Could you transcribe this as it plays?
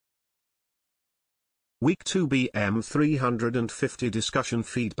Week 2 BM350 Discussion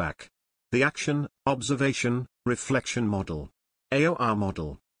Feedback. The Action, Observation, Reflection Model. AOR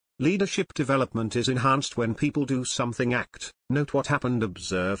Model. Leadership development is enhanced when people do something: act, note what happened,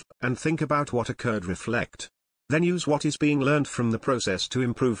 observe, and think about what occurred, reflect. Then use what is being learned from the process to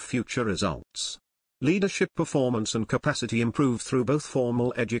improve future results. Leadership performance and capacity improve through both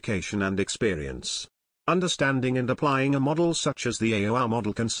formal education and experience. Understanding and applying a model such as the AOR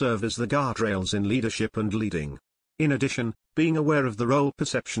model can serve as the guardrails in leadership and leading. In addition, being aware of the role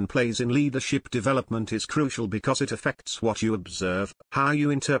perception plays in leadership development is crucial because it affects what you observe, how you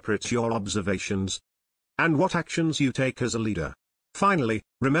interpret your observations, and what actions you take as a leader. Finally,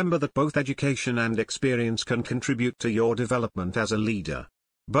 remember that both education and experience can contribute to your development as a leader.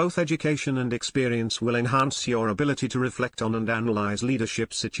 Both education and experience will enhance your ability to reflect on and analyze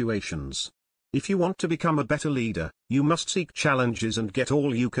leadership situations. If you want to become a better leader, you must seek challenges and get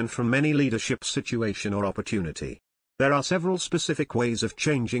all you can from any leadership situation or opportunity. There are several specific ways of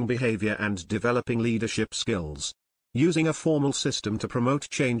changing behavior and developing leadership skills. Using a formal system to promote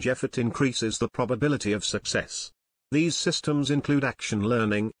change effort increases the probability of success. These systems include action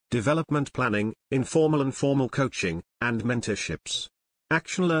learning, development planning, informal and formal coaching, and mentorships.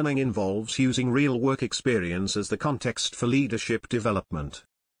 Action learning involves using real-work experience as the context for leadership development.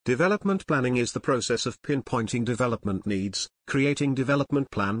 Development planning is the process of pinpointing development needs, creating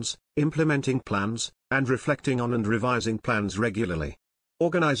development plans, implementing plans, and reflecting on and revising plans regularly.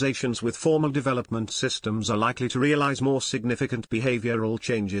 Organizations with formal development systems are likely to realize more significant behavioral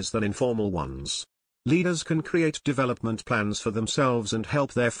changes than informal ones. Leaders can create development plans for themselves and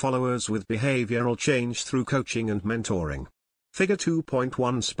help their followers with behavioral change through coaching and mentoring. Figure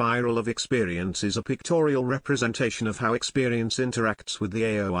 2.1 Spiral of Experience is a pictorial representation of how experience interacts with the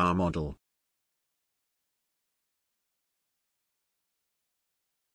AOR model.